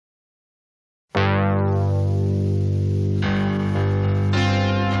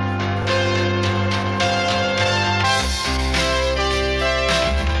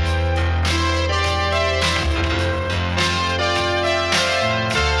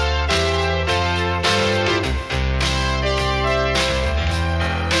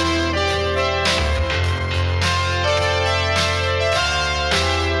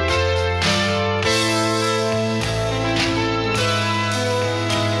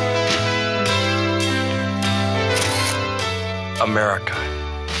America,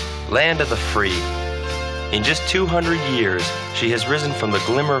 land of the free. In just 200 years, she has risen from the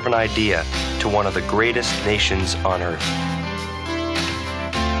glimmer of an idea to one of the greatest nations on earth.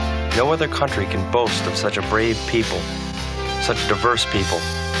 No other country can boast of such a brave people, such diverse people,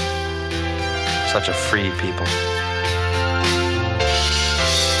 such a free people.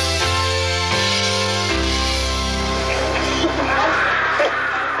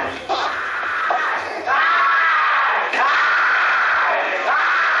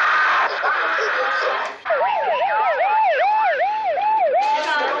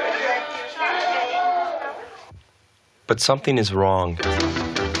 But something is wrong.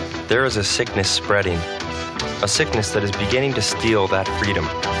 There is a sickness spreading, a sickness that is beginning to steal that freedom.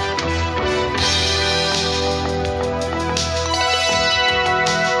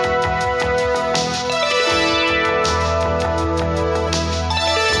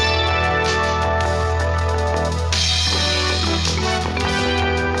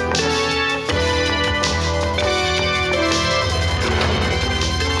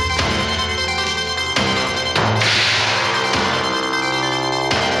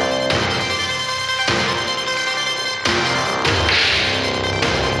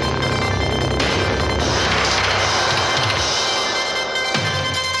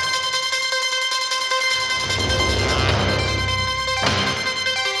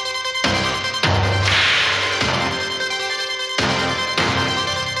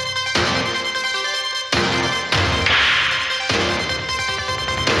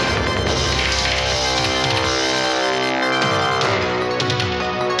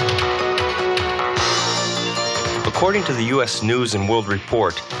 According to the U.S. News and World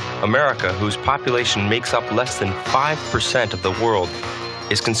Report, America, whose population makes up less than 5% of the world,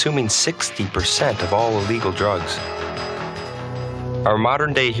 is consuming 60% of all illegal drugs. Our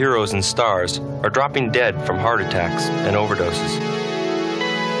modern-day heroes and stars are dropping dead from heart attacks and overdoses.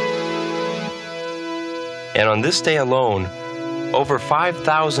 And on this day alone, over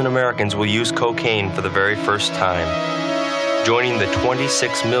 5,000 Americans will use cocaine for the very first time, joining the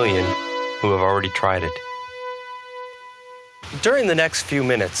 26 million who have already tried it. During the next few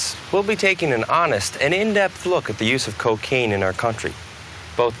minutes, we'll be taking an honest and in-depth look at the use of cocaine in our country,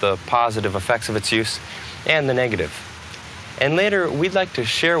 both the positive effects of its use and the negative. And later, we'd like to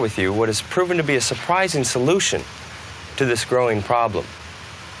share with you what has proven to be a surprising solution to this growing problem.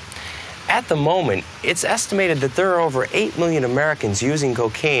 At the moment, it's estimated that there are over 8 million Americans using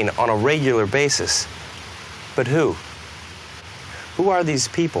cocaine on a regular basis. But who? Who are these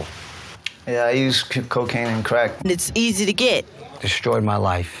people? Yeah, I use cocaine and crack. It's easy to get. Destroyed my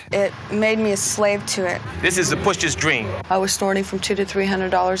life. It made me a slave to it. This is the pusher's dream. I was snorting from $200 to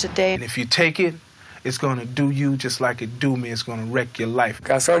 $300 a day. And if you take it, it's going to do you just like it do me. It's going to wreck your life.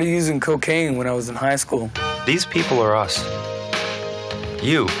 I started using cocaine when I was in high school. These people are us.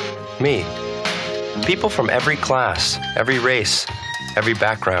 You, me. People from every class, every race, every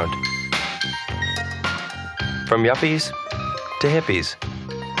background. From yuppies to hippies.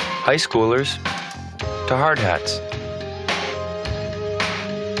 High schoolers to hard hats.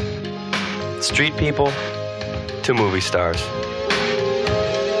 Street people to movie stars.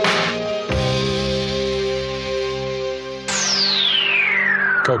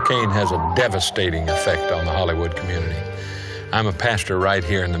 Cocaine has a devastating effect on the Hollywood community. I'm a pastor right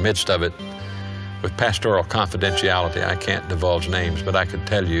here in the midst of it. With pastoral confidentiality, I can't divulge names, but I could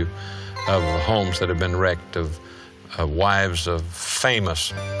tell you of homes that have been wrecked, of wives of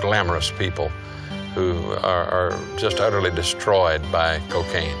famous, glamorous people who are just utterly destroyed by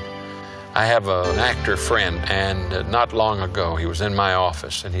cocaine. I have an actor friend, and not long ago he was in my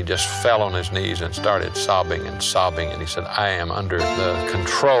office, and he just fell on his knees and started sobbing and sobbing, and he said, I am under the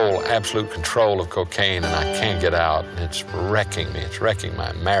control, absolute control of cocaine, and I can't get out, and it's wrecking me. It's wrecking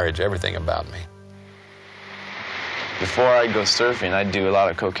my marriage, everything about me. Before I'd go surfing, I'd do a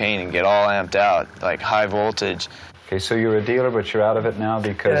lot of cocaine and get all amped out, like high voltage. Okay, so you're a dealer, but you're out of it now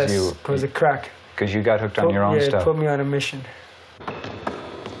because Yes, because of crack. Because you got hooked on your own stuff. stuff. It put me on a mission.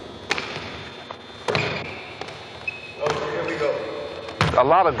 A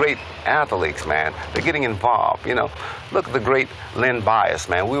lot of great athletes, man, they're getting involved, you know. Look at the great Len Bias,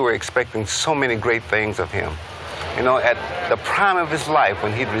 man. We were expecting so many great things of him. You know, at the prime of his life,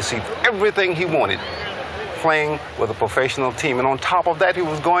 when he'd received everything he wanted, playing with a professional team. And on top of that, he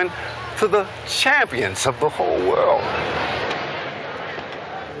was going to the champions of the whole world.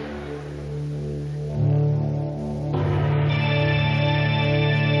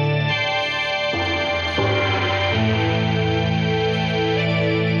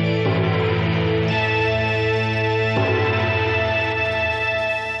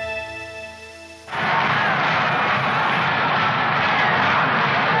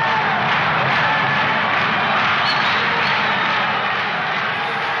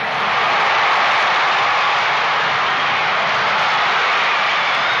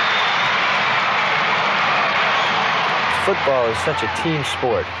 Football is such a team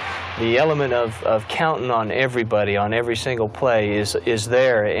sport. The element of counting on everybody on every single play is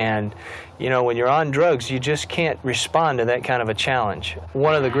there, and you know, when you're on drugs, you just can't respond to that kind of a challenge.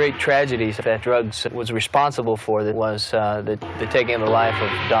 One of the great tragedies that drugs was responsible for was the taking of the life of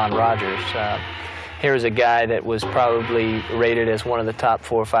Don Rogers. Here's a guy that was probably rated as one of the top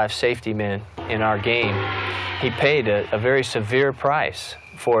 4 or 5 safety men in our game. He paid a very severe price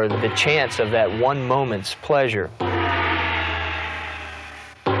for the chance of that one moment's pleasure.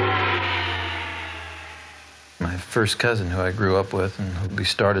 My first cousin, who I grew up with, and we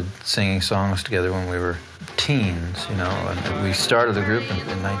started singing songs together when we were teens, you know, and we started the group in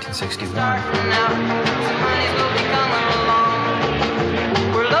 1961.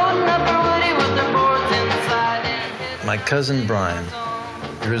 My cousin Brian,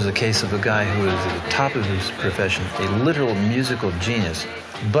 here's a case of a guy who was at the top of his profession, a literal musical genius.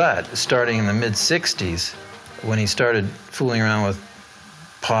 But starting in the mid-60s, when he started fooling around with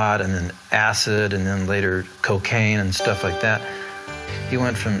pot and then acid and then later cocaine and stuff like that, he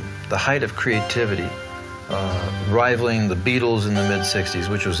went from the height of creativity, rivaling the Beatles in the mid-60s,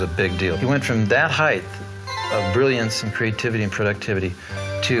 which was a big deal. He went from that height of brilliance and creativity and productivity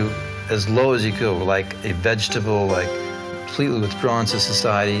to as low as he could, like a vegetable, like completely withdrawn to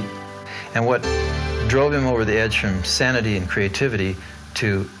society. And what drove him over the edge from sanity and creativity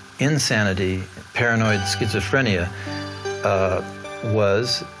to insanity, paranoid schizophrenia,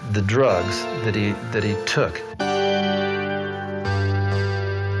 was the drugs that he took.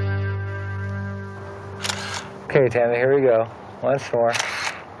 Okay, Tammy, here we go. Once more.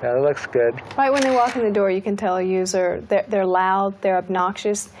 That looks good. Right when they walk in the door, you can tell a user they're loud, they're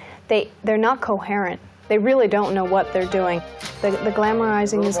obnoxious, they're not coherent. They really don't know what they're doing. The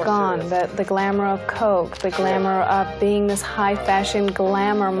glamorizing is gone. The glamour of Coke, the glamour of being this high-fashion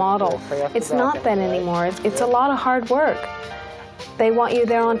glamour model. It's not that anymore. It's a lot of hard work. They want you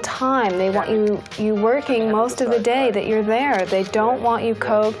there on time. They want you working most of the day that you're there. They don't want you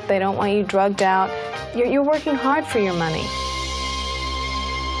coked. They don't want you drugged out. You're working hard for your money.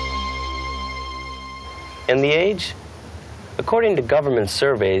 And the age? According to government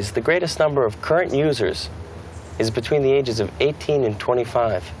surveys, the greatest number of current users is between the ages of 18 and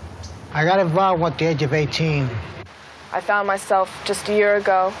 25. I got involved at the age of 18. I found myself just a year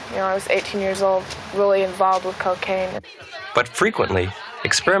ago, I was 18 years old, really involved with cocaine. But frequently,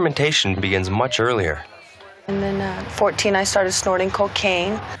 experimentation begins much earlier. And then at 14, I started snorting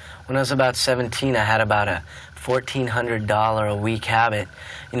cocaine. When I was about 17, I had about a $1,400 a week habit.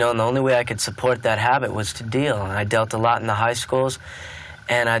 And the only way I could support that habit was to deal. And I dealt a lot in the high schools,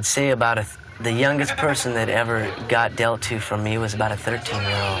 and I'd say about the youngest person that ever got dealt to from me was about a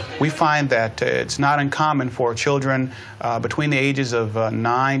 13-year-old. We find that it's not uncommon for children between the ages of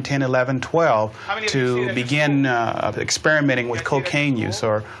 9, 10, 11, 12 to begin experimenting with cocaine use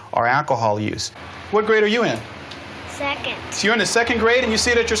or alcohol use. What grade are you in? Second. So you're in the second grade and you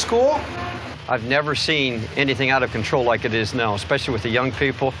see it at your school? I've never seen anything out of control like it is now, especially with the young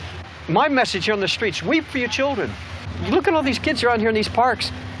people. My message here on the streets, weep for your children. You look at all these kids around here in these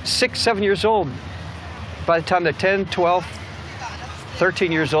parks, 6, 7 years old. By the time they're 10, 12,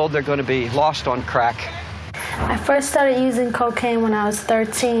 13 years old, they're going to be lost on crack. I first started using cocaine when I was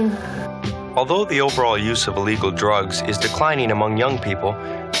 13. Although the overall use of illegal drugs is declining among young people,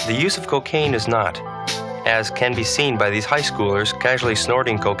 the use of cocaine is not, as can be seen by these high schoolers casually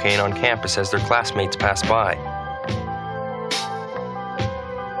snorting cocaine on campus as their classmates pass by.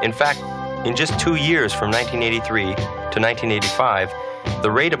 In fact, in just 2 years from 1983 to 1985,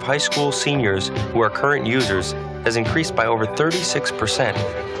 the rate of high school seniors who are current users has increased by over 36%.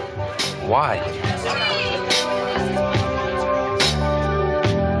 Why?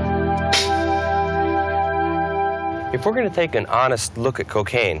 If we're going to take an honest look at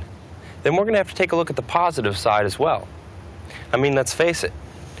cocaine, then we're going to have to take a look at the positive side as well. I mean, let's face it,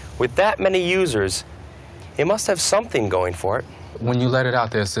 with that many users, it must have something going for it. When you let it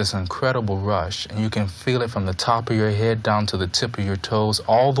out, there's this incredible rush, and you can feel it from the top of your head down to the tip of your toes,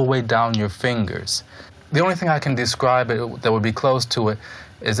 all the way down your fingers. The only thing I can describe it that would be close to it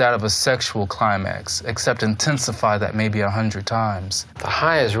is that of a sexual climax, except intensify that maybe 100 times. The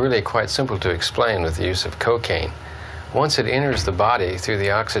high is really quite simple to explain with the use of cocaine. Once it enters the body through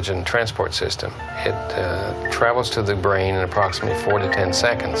the oxygen transport system, it travels to the brain in approximately 4 to 10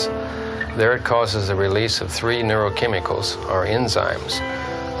 seconds. There it causes the release of 3 neurochemicals, or enzymes,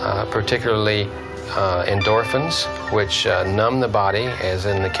 particularly endorphins, which numb the body, as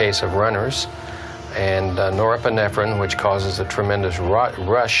in the case of runners, and norepinephrine, which causes a tremendous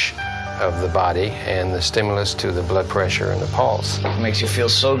rush of the body and the stimulus to the blood pressure and the pulse. It makes you feel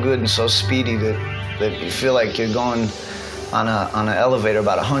so good and so speedy that you feel like you're going on an elevator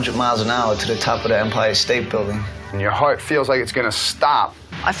about 100 miles an hour to the top of the Empire State Building. And your heart feels like it's going to stop.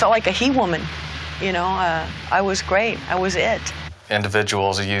 I felt like a he-woman. You know, I was great. I was it.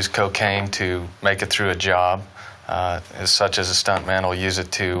 Individuals who use cocaine to make it through a job, such as a stuntman will use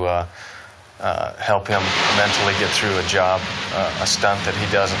it to help him mentally get through a job, a stunt that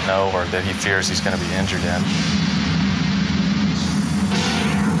he doesn't know or that he fears he's going to be injured in.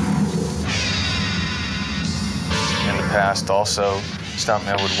 In the past, also,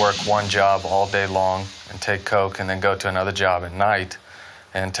 stuntmen would work one job all day long and take coke and then go to another job at night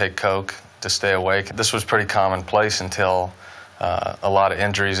and take coke to stay awake. This was pretty commonplace until a lot of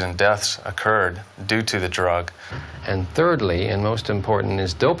injuries and deaths occurred due to the drug. And thirdly, and most important,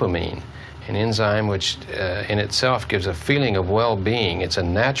 is dopamine, an enzyme which in itself gives a feeling of well-being. It's a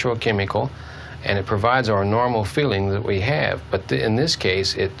natural chemical, and it provides our normal feeling that we have. But in this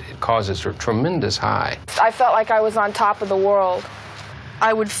case, it causes a tremendous high. I felt like I was on top of the world.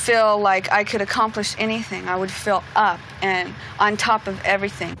 I would feel like I could accomplish anything. I would feel up and on top of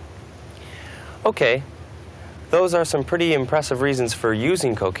everything. Okay, those are some pretty impressive reasons for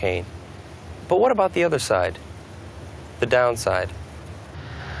using cocaine. But what about the other side? The downside?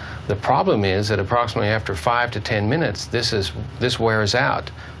 The problem is that approximately after 5 to 10 minutes, this wears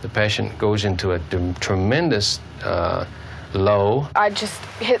out. The patient goes into a tremendous low. I just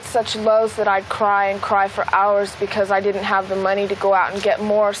hit such lows that I'd cry and cry for hours because I didn't have the money to go out and get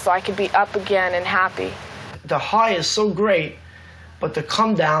more so I could be up again and happy. The high is so great, but the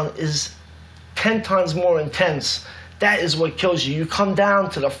come down is 10 times more intense. That is what kills you. You come down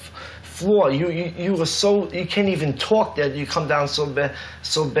to the floor. You can't even talk there. You come down so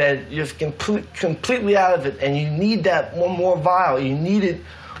bad. You're completely out of it, and you need that one more vial. You need it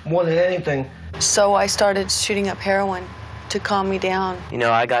more than anything. So I started shooting up heroin to calm me down. You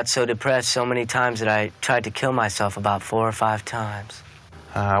know, I got so depressed so many times that I tried to kill myself about 4 or 5 times.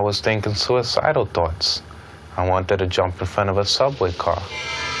 I was thinking suicidal thoughts. I wanted to jump in front of a subway car.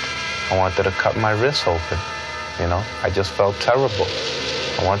 I wanted to cut my wrist open. You know, I just felt terrible.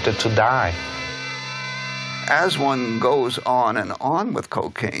 I wanted to die. As one goes on and on with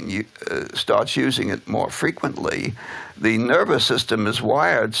cocaine, starts using it more frequently, the nervous system is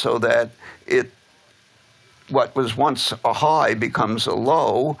wired so that what was once a high becomes a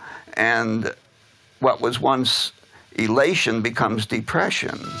low, and what was once elation becomes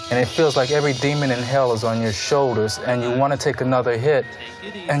depression. And it feels like every demon in hell is on your shoulders, and you want to take another hit,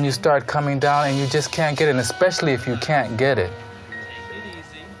 and you start coming down, and you just can't get it, and especially if you can't get it.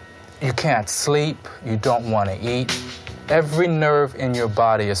 You can't sleep, you don't want to eat. Every nerve in your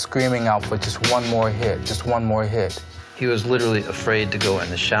body is screaming out for just one more hit, just one more hit. He was literally afraid to go in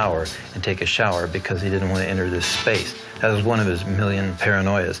the shower and take a shower because he didn't want to enter this space. That was one of his million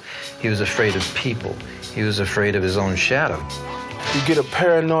paranoias. He was afraid of people. He was afraid of his own shadow. You get a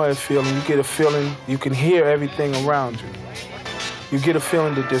paranoia feeling. You get a feeling you can hear everything around you. You get a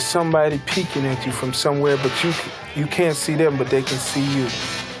feeling that there's somebody peeking at you from somewhere, but you can't see them, but they can see you.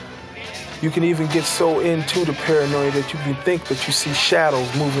 You can even get so into the paranoia that you can think that you see shadows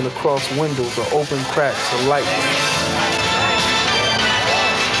moving across windows or open cracks or light.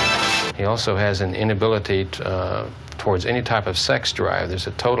 He also has an inability towards any type of sex drive. There's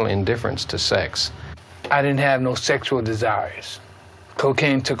a total indifference to sex. I didn't have no sexual desires.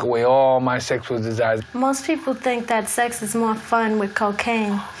 Cocaine took away all my sexual desires. Most people think that sex is more fun with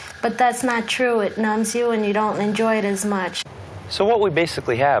cocaine, but that's not true. It numbs you and you don't enjoy it as much. So what we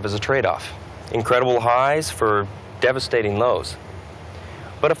basically have is a trade-off. Incredible highs for devastating lows.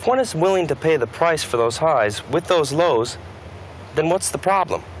 But if one is willing to pay the price for those highs with those lows, then what's the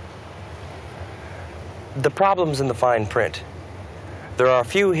problem? The problem's in the fine print. There are a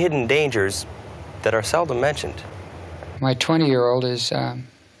few hidden dangers that are seldom mentioned. My 20-year-old is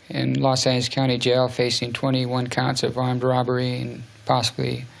in Los Angeles County Jail facing 21 counts of armed robbery and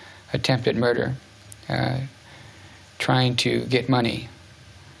possibly attempted murder, trying to get money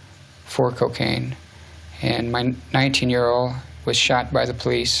for cocaine. And my 19-year-old was shot by the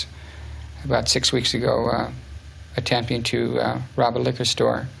police about 6 weeks ago, attempting to rob a liquor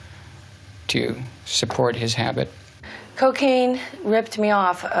store to support his habit. Cocaine ripped me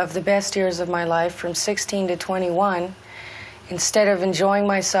off of the best years of my life from 16 to 21. Instead of enjoying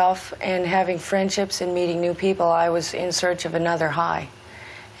myself and having friendships and meeting new people, I was in search of another high.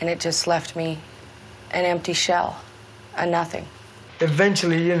 And it just left me an empty shell, a nothing.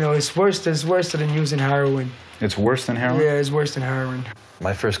 Eventually, you know, it's worse than using heroin. It's worse than heroin? Yeah, it's worse than heroin.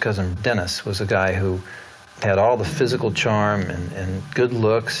 My first cousin, Dennis, was a guy who Had all the physical charm and good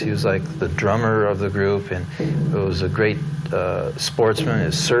looks. He was like the drummer of the group, and was a great sportsman,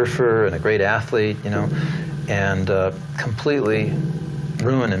 a surfer, and a great athlete, you know, and completely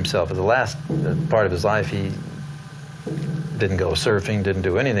ruined himself. At the last part of his life, he didn't go surfing, didn't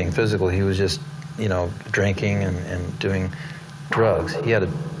do anything physical. He was just, you know, drinking and doing drugs. He had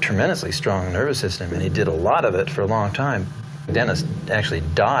a tremendously strong nervous system, and he did a lot of it for a long time. Dennis actually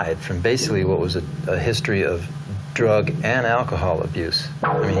died from basically what was a history of drug and alcohol abuse.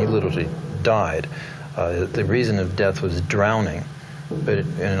 I mean, he literally died. The reason of death was drowning, but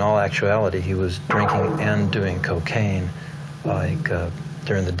in all actuality, he was drinking and doing cocaine, like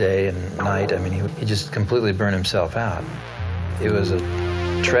during the day and night. I mean, he just completely burned himself out. It was a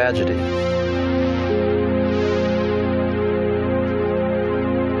tragedy.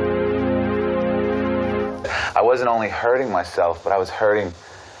 I wasn't only hurting myself, but I was hurting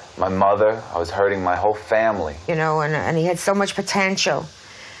my mother. I was hurting my whole family. You know, and he had so much potential.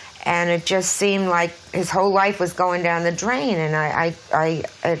 And it just seemed like his whole life was going down the drain. And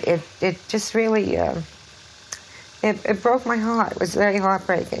it just really, it broke my heart. It was very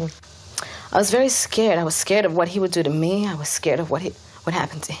heartbreaking. I was very scared. I was scared of what he would do to me. I was scared of what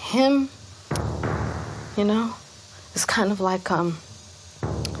happened to him. You know, it's kind of like, I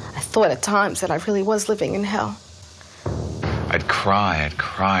thought at times that I really was living in hell. I'd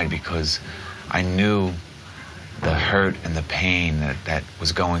cried because I knew the hurt and the pain that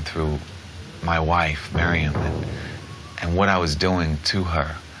was going through my wife, Miriam, and what I was doing to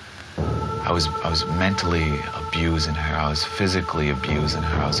her. I was mentally abusing her, I was physically abusing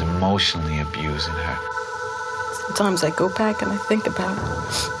her, I was emotionally abusing her. Sometimes I go back and I think about,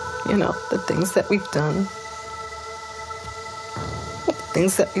 you know, the things that we've done, the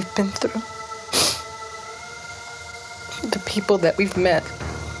things that we've been through, the people that we've met.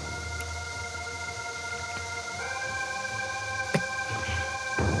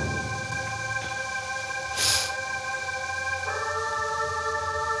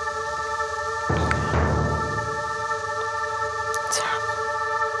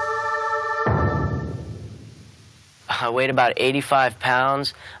 I weighed about 85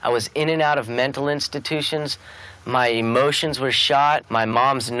 pounds. I was in and out of mental institutions. My emotions were shot. My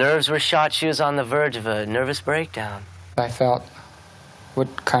mom's nerves were shot. She was on the verge of a nervous breakdown. I felt,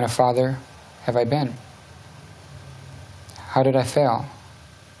 what kind of father have I been? How did I fail?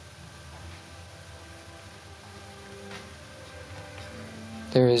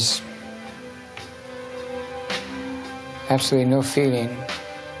 There is absolutely no feeling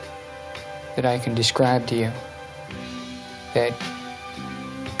that I can describe to you that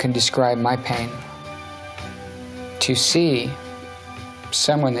can describe my pain. To see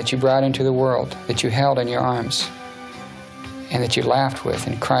someone that you brought into the world, that you held in your arms, and that you laughed with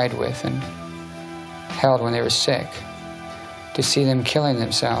and cried with and held when they were sick, to see them killing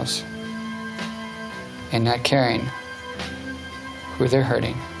themselves and not caring who they're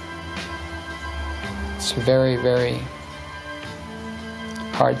hurting. It's a very, very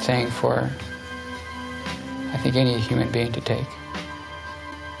hard thing for, I think, any human being to take.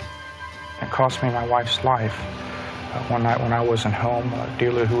 It cost me my wife's life. One night when I wasn't home, a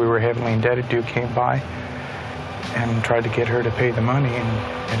dealer who we were heavily indebted to came by and tried to get her to pay the money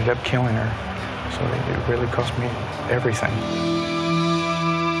and ended up killing her. So it really cost me everything.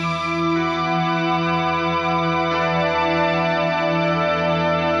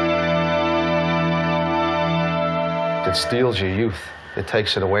 It steals your youth. It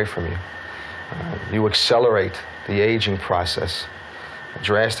takes it away from you. You accelerate the aging process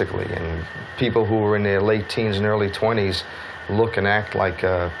drastically, and people who are in their late teens and early 20s look and act like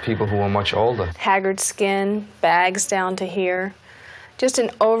people who are much older. Haggard skin, bags down to here, just an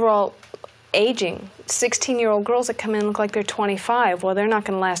overall aging. 16-year-old girls that come in look like they're 25. Well, they're not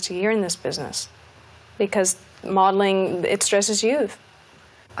going to last a year in this business because modeling, it stresses youth.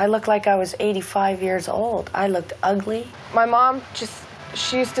 I looked like I was 85 years old. I looked ugly. My mom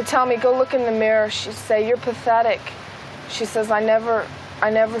she used to tell me, go look in the mirror. She'd say, you're pathetic. She says, I never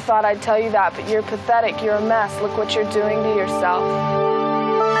thought I'd tell you that, but you're pathetic, you're a mess. Look what you're doing to yourself.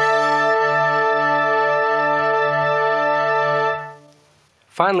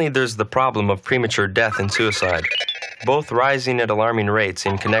 Finally, there's the problem of premature death and suicide, both rising at alarming rates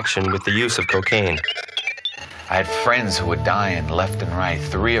in connection with the use of cocaine. I had friends who were dying left and right.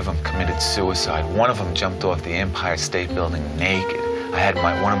 3 of them committed suicide. 1 of them jumped off the Empire State Building naked. I had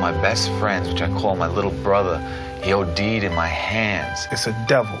one of my best friends, which I call my little brother. He OD'd in my hands. It's a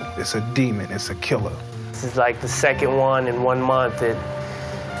devil, it's a demon, it's a killer. This is like the second one in 1 month that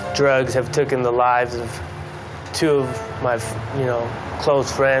drugs have taken the lives of 2 of my, close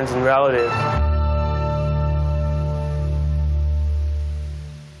friends and relatives.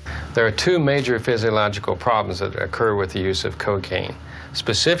 There are two major physiological problems that occur with the use of cocaine,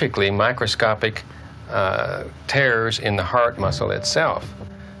 specifically microscopic tears in the heart muscle itself.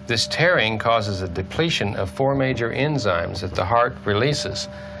 This tearing causes a depletion of 4 major enzymes that the heart releases.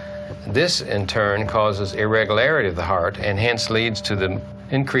 This, in turn, causes irregularity of the heart and hence leads to the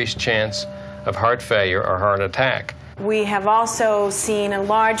increased chance of heart failure or heart attack. We have also seen a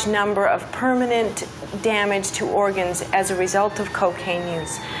large number of permanent damage to organs as a result of cocaine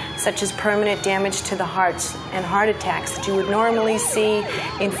use, such as permanent damage to the hearts and heart attacks that you would normally see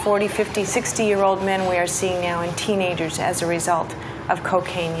in 40, 50, 60-year-old men we are seeing now in teenagers as a result of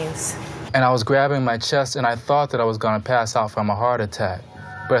cocaine use. And I was grabbing my chest and I thought that I was going to pass out from a heart attack.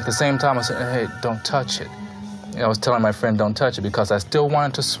 But at the same time I said, hey, don't touch it. And I was telling my friend don't touch it because I still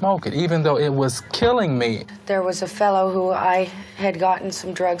wanted to smoke it, even though it was killing me. There was a fellow who I had gotten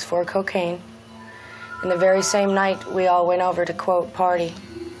some drugs for, cocaine. And the very same night, we all went over to, quote, party,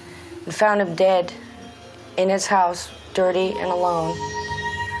 and found him dead in his house, dirty and alone,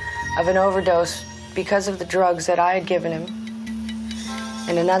 of an overdose because of the drugs that I had given him.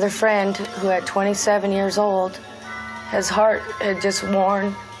 And another friend who, at 27 years old, his heart had just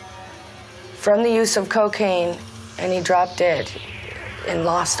worn from the use of cocaine, and he dropped dead and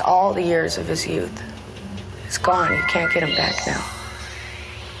lost all the years of his youth. It's gone. You can't get him back now.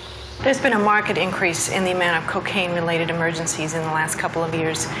 There's been a marked increase in the amount of cocaine-related emergencies in the last couple of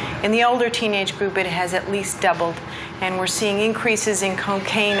years. In the older teenage group, it has at least doubled, and we're seeing increases in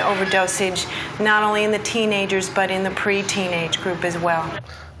cocaine overdosage, not only in the teenagers, but in the pre-teenage group as well.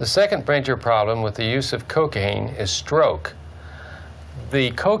 The second major problem with the use of cocaine is stroke.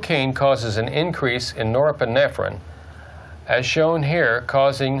 The cocaine causes an increase in norepinephrine, as shown here,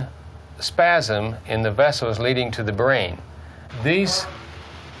 causing spasm in the vessels leading to the brain. These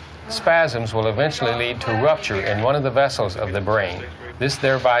spasms will eventually lead to rupture in one of the vessels of the brain. This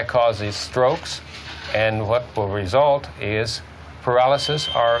thereby causes strokes, and what will result is paralysis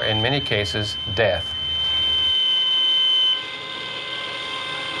or, in many cases, death.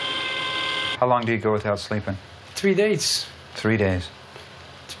 How long do you go without sleeping? 3 days. 3 days.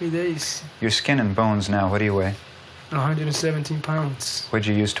 3 days. Your skin and bones now, what do you weigh? 117 pounds. What'd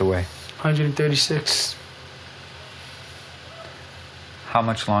you used to weigh? 136. How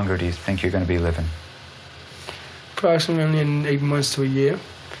much longer do you think you're going to be living? Approximately in 8 months to a year.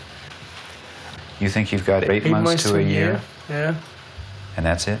 You think you've got 8 months to a year? Yeah. And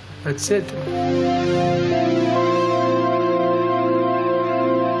that's it? That's it.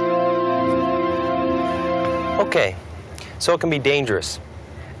 Okay, so it can be dangerous.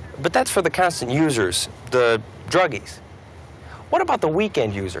 But that's for the constant users, the druggies. What about the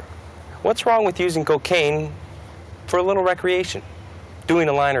weekend user? What's wrong with using cocaine for a little recreation? Doing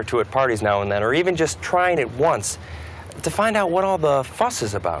a line or two at parties now and then, or even just trying it once to find out what all the fuss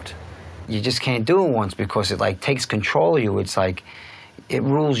is about. You just can't do it once because it like takes control of you. It's like it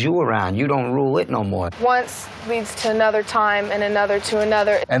rules you around. You don't rule it no more. Once leads to another time and another to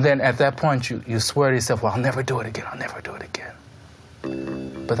another. And then at that point you swear to yourself, well, I'll never do it again, I'll never do it again.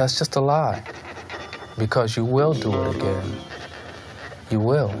 But that's just a lie, because you will do it again. You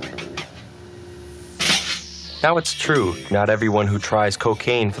will. Now it's true, not everyone who tries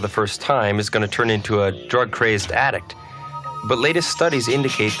cocaine for the first time is going to turn into a drug-crazed addict. But latest studies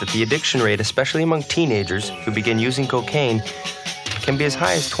indicate that the addiction rate, especially among teenagers who begin using cocaine, can be as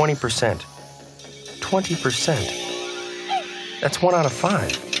high as 20%. 20%. That's 1 out of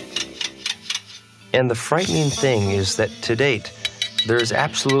 5. And the frightening thing is that to date, there is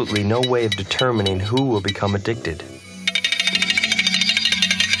absolutely no way of determining who will become addicted.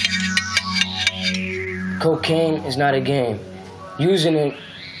 Cocaine is not a game. Using it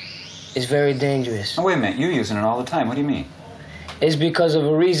is very dangerous. Oh, wait a minute, you're using it all the time. What do you mean? It's because of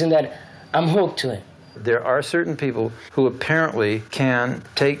a reason that I'm hooked to it. There are certain people who apparently can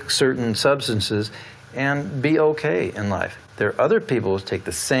take certain substances and be okay in life. There are other people who take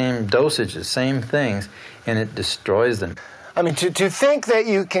the same dosages, same things, and it destroys them. I mean, to think that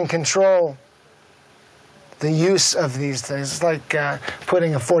you can control the use of these things is like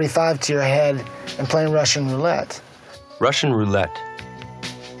putting a .45 to your head and playing Russian roulette. Russian roulette.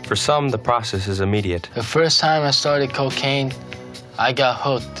 For some, the process is immediate. The first time I started cocaine, I got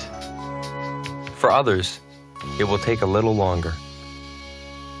hooked. For others, it will take a little longer.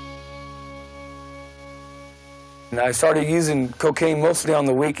 And I started using cocaine mostly on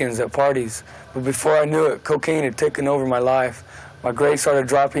the weekends at parties. But before I knew it, cocaine had taken over my life. My grades started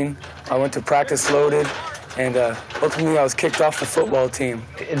dropping. I went to practice loaded. And ultimately, I was kicked off the football team.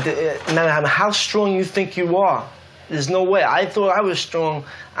 No matter how strong you think you are, there's no way. I thought I was strong.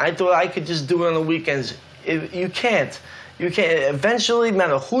 I thought I could just do it on the weekends. You can't. You can't. Eventually, no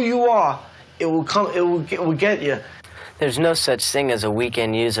matter who you are, it will come. It will get you. There's no such thing as a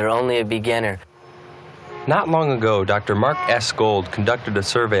weekend user, only a beginner. Not long ago, Dr. Mark S. Gold conducted a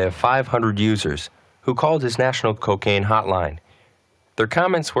survey of 500 users who called his national cocaine hotline. Their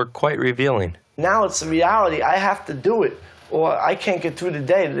comments were quite revealing. Now it's a reality. I have to do it, or I can't get through the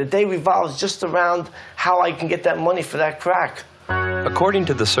day. The day revolves just around how I can get that money for that crack. According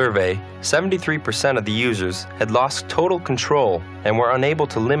to the survey, 73% of the users had lost total control and were unable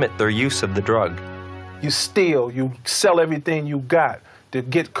to limit their use of the drug. You steal, you sell everything you got to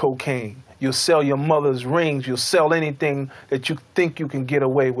get cocaine. You'll sell your mother's rings, you'll sell anything that you think you can get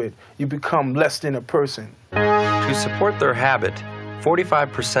away with. You become less than a person. To support their habit,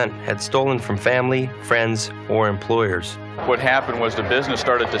 45% had stolen from family, friends, or employers. What happened was the business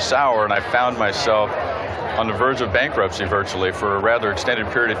started to sour, and I found myself on the verge of bankruptcy virtually for a rather extended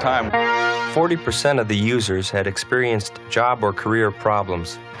period of time. 40% of the users had experienced job or career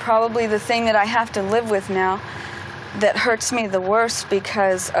problems. Probably the thing that I have to live with now that hurts me the worst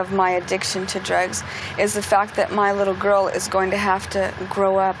because of my addiction to drugs is the fact that my little girl is going to have to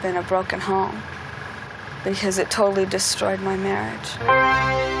grow up in a broken home because it totally destroyed my marriage.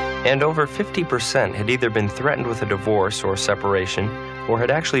 And over 50% had either been threatened with a divorce or separation, or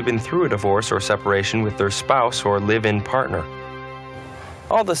had actually been through a divorce or separation with their spouse or live-in partner.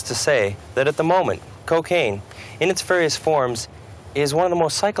 All this to say that at the moment, cocaine, in its various forms, is one of the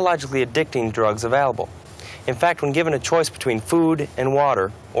most psychologically addicting drugs available. In fact, when given a choice between food and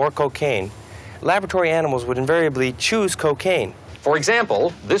water or cocaine, laboratory animals would invariably choose cocaine. For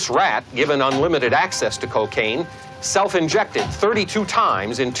example, this rat, given unlimited access to cocaine, self-injected 32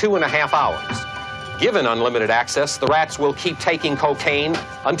 times in 2.5 hours. Given unlimited access, the rats will keep taking cocaine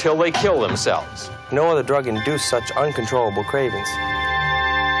until they kill themselves. No other drug induced such uncontrollable cravings.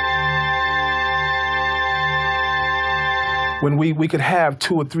 When we could have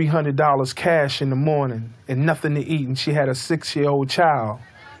 $200 or $300 cash in the morning and nothing to eat, and she had a 6-year-old child,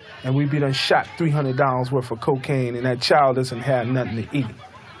 and we'd be done shot $300 worth of cocaine, and that child doesn't have nothing to eat.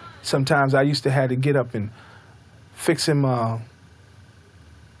 Sometimes I used to have to get up and fix him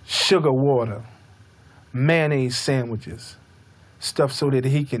sugar water, mayonnaise sandwiches, stuff so that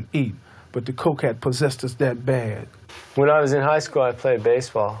he can eat. But the coke had possessed us that bad. When I was in high school, I played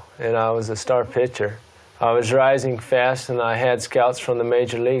baseball, and I was a star pitcher. I was rising fast, and I had scouts from the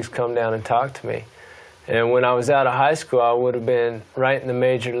major leagues come down and talk to me. And when I was out of high school, I would have been right in the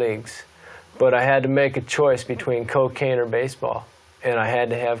major leagues. But I had to make a choice between cocaine or baseball. And I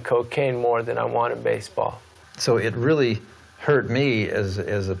had to have cocaine more than I wanted baseball. So it really hurt me as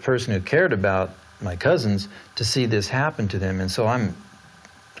a person who cared about my cousins to see this happen to them. And so I'm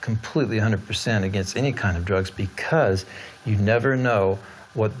completely 100% against any kind of drugs because you never know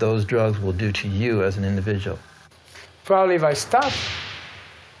what those drugs will do to you as an individual. Probably if I stop,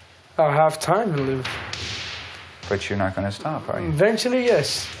 I'll have time to live. But you're not going to stop, are you? Eventually,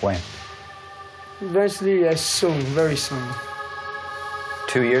 yes. When? Eventually, yes, soon, very soon.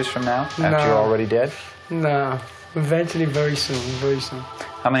 2 years from now, after No. you're already dead? No, eventually, very soon, very soon.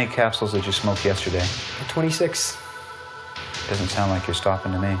 How many capsules did you smoke yesterday? 26. Doesn't sound like you're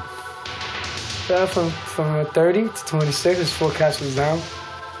stopping to me. Yeah, from 30 to 26 is 4 capsules down,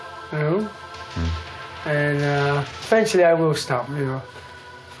 you know? And eventually I will stop, you know.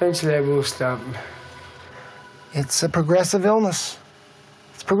 Eventually I will stop. It's a progressive illness.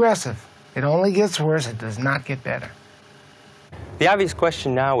 It's progressive. It only gets worse. It does not get better. The obvious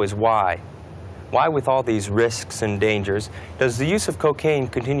question now is why? Why, with all these risks and dangers, does the use of cocaine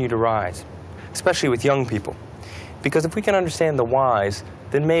continue to rise, especially with young people? Because if we can understand the whys,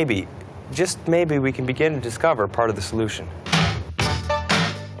 then maybe, just maybe, we can begin to discover part of the solution.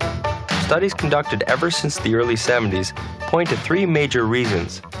 Studies conducted ever since the early 70s point to 3 major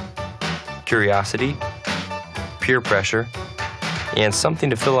reasons: curiosity, peer pressure, and something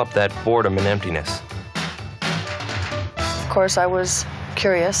to fill up that boredom and emptiness. Of course, I was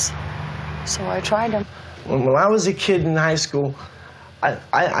curious, so I tried them. When I was a kid in high school,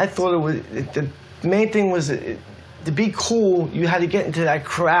 I thought the main thing was to be cool, you had to get into that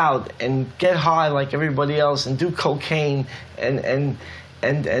crowd and get high like everybody else and do cocaine and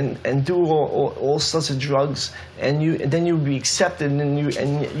do all sorts of drugs, and then you would be accepted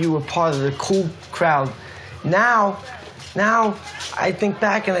and you were part of the cool crowd. Now I think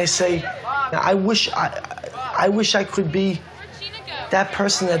back and I say, I wish I could be that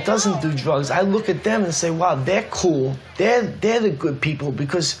person that doesn't do drugs. I look at them and say, wow, they're cool. They're the good people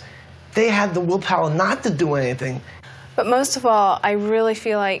because they have the willpower not to do anything. But most of all, I really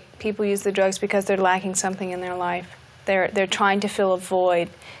feel like people use the drugs because they're lacking something in their life. They're trying to fill a void.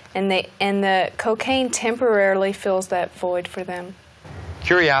 And the cocaine temporarily fills that void for them.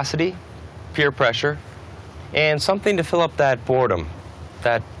 Curiosity, peer pressure, and something to fill up that boredom,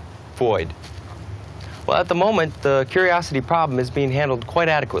 that void. Well, at the moment, the curiosity problem is being handled quite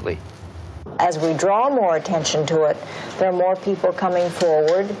adequately. As we draw more attention to it, there are more people coming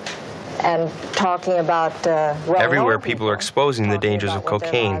forward and talking about everywhere people are exposing the dangers of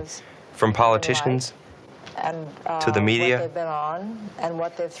cocaine, from politicians to the media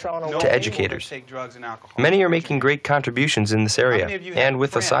to educators. Many are making great contributions in this area and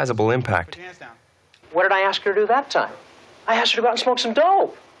with a sizable impact. What did I ask her to do that time? I asked her to go out and smoke some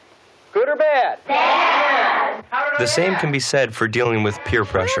dope. Good or bad? Bad! The same can be said for dealing with peer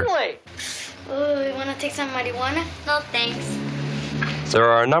pressure. Ooh, you want to take some marijuana? No, thanks. There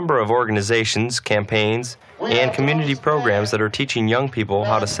are a number of organizations, campaigns, and community programs that are teaching young people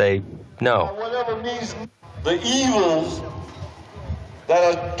how to say no. Whatever means the evils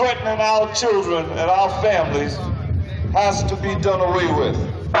that are threatening our children and our families has to be done away with.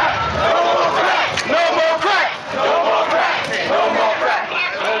 No more crack! No more crack! No more crack! No more crack!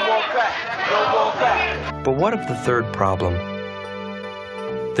 No more crack! No more crack! But what of the third problem?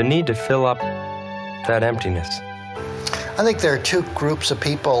 The need to fill up that emptiness. I think there are two groups of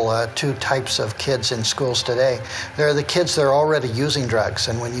people, two types of kids in schools today. There are the kids that are already using drugs,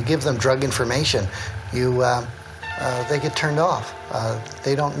 and when you give them drug information, they get turned off.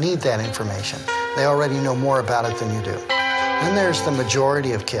 They don't need that information. They already know more about it than you do. Then there's the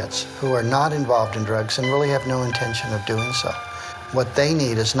majority of kids who are not involved in drugs and really have no intention of doing so. What they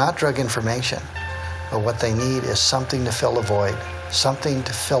need is not drug information, but what they need is something to fill a void, something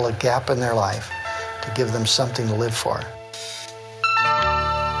to fill a gap in their life, to give them something to live for.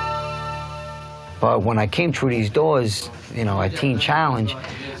 But when I came through these doors, you know, at Teen Challenge,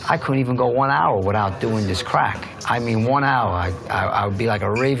 I couldn't even go 1 hour without doing this crack. I mean, 1 hour, I would be like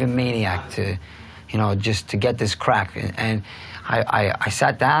a raving maniac to, you know, just to get this crack. And I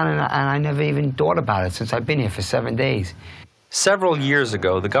sat down and I never even thought about it since I've been here for 7 days. Several years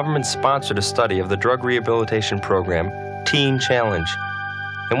ago, the government sponsored a study of the drug rehabilitation program, Teen Challenge.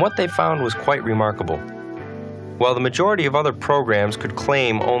 And what they found was quite remarkable. While the majority of other programs could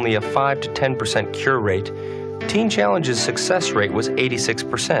claim only a 5 to 10% cure rate, Teen Challenge's success rate was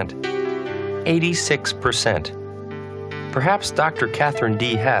 86%. 86%. Perhaps Dr. Catherine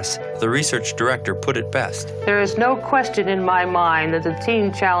D. Hess, the research director, put it best. There is no question in my mind that the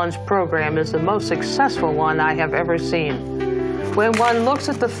Teen Challenge program is the most successful one I have ever seen. When one looks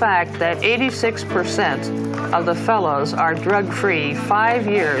at the fact that 86% of the fellows are drug-free 5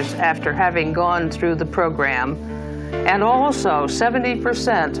 years after having gone through the program, and also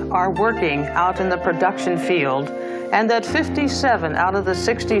 70% are working out in the production field, and that 57 out of the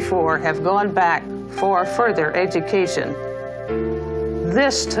 64 have gone back for further education.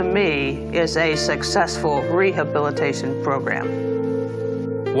 This, to me, is a successful rehabilitation program.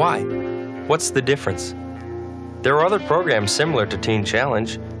 Why? What's the difference? There are other programs similar to Teen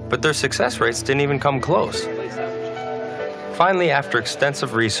Challenge, but their success rates didn't even come close. Finally, after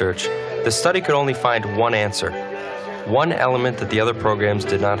extensive research, the study could only find one answer, one element that the other programs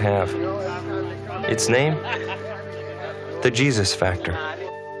did not have. Its name? The Jesus factor.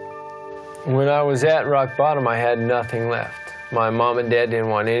 When I was at rock bottom, I had nothing left. My mom and dad didn't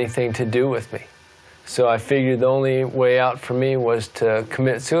want anything to do with me. So I figured the only way out for me was to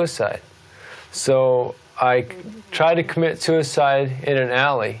commit suicide. So I tried to commit suicide in an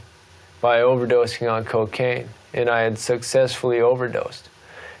alley by overdosing on cocaine, and I had successfully overdosed.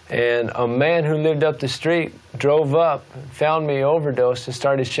 And a man who lived up the street drove up, found me overdosed, and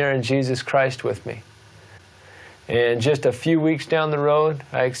started sharing Jesus Christ with me. And just a few weeks down the road,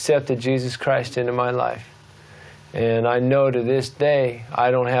 I accepted Jesus Christ into my life. And I know to this day,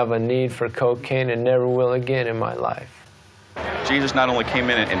 I don't have a need for cocaine and never will again in my life. Jesus not only came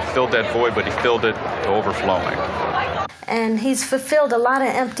in and filled that void, but he filled it to overflowing. And he's fulfilled a lot of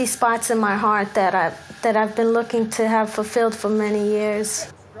empty spots in my heart that I've been looking to have fulfilled for many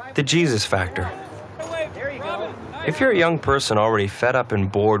years. The Jesus factor. If you're a young person already fed up and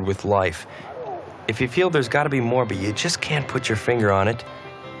bored with life, if you feel there's got to be more, but you just can't put your finger on it,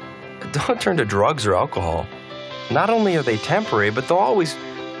 don't turn to drugs or alcohol. Not only are they temporary, but they'll always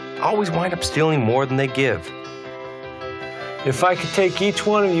wind up stealing more than they give. If I could take each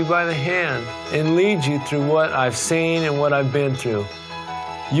one of you by the hand and lead you through what I've seen and what I've been through,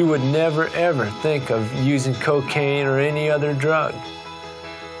 you would never, ever think of using cocaine or any other drug.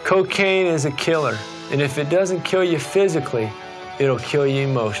 Cocaine is a killer, and if it doesn't kill you physically, it'll kill you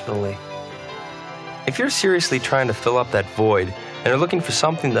emotionally. If you're seriously trying to fill up that void and are looking for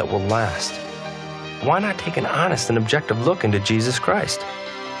something that will last, why not take an honest and objective look into Jesus Christ?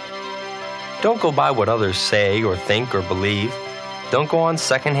 Don't go by what others say or think or believe. Don't go on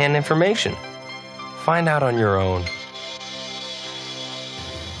secondhand information. Find out on your own.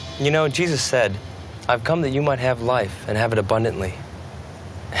 You know, Jesus said, "I've come that you might have life and have it abundantly."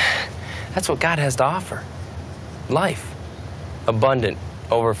 That's what God has to offer. Life. Abundant,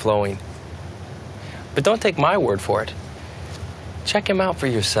 overflowing. But don't take my word for it. Check him out for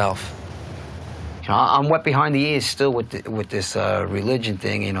yourself. You know, I'm wet behind the ears still with this religion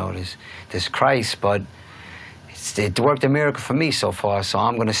thing, you know, this Christ, but it worked a miracle for me so far, so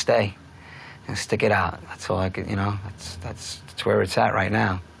I'm going to stay and stick it out. That's all I can, you know, that's where it's at right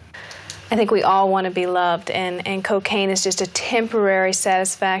now. I think we all want to be loved, and cocaine is just a temporary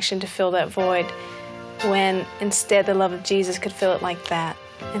satisfaction to fill that void, when instead the love of Jesus could fill it like that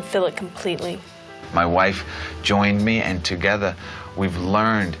and fill it completely. My wife joined me, and together we've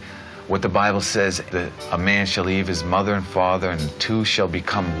learned what the Bible says, that a man shall leave his mother and father, and the two shall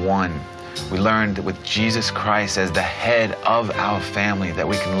become one. We learned with Jesus Christ as the head of our family that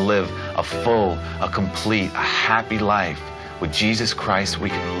we can live a full, a complete, a happy life. With Jesus Christ, we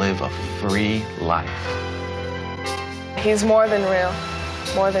can live a free life. He's more than real,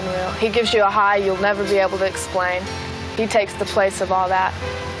 more than real. He gives you a high you'll never be able to explain. He takes the place of all that.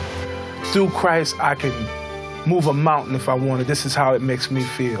 Through Christ, I can move a mountain if I wanted. This is how it makes me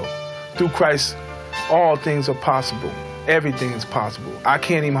feel. Through Christ, all things are possible. Everything is possible. I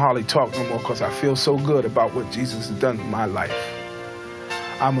can't even hardly talk no more because I feel so good about what Jesus has done in my life.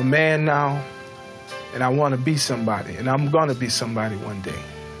 I'm a man now, and I want to be somebody, and I'm going to be somebody one day.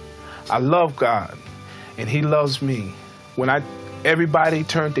 I love God, and he loves me. When everybody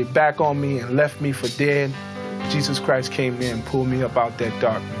turned their back on me and left me for dead, Jesus Christ came in and pulled me up out that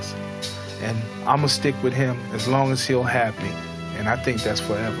darkness. And I'm going to stick with him as long as he'll have me. And I think that's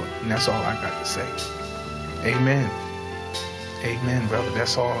forever. And that's all I got to say. Amen. Amen, brother.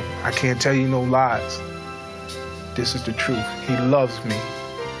 That's all. I can't tell you no lies. This is the truth. He loves me.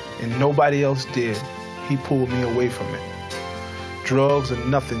 And nobody else did. He pulled me away from it. Drugs and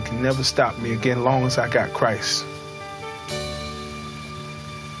nothing can never stop me again, long as I got Christ.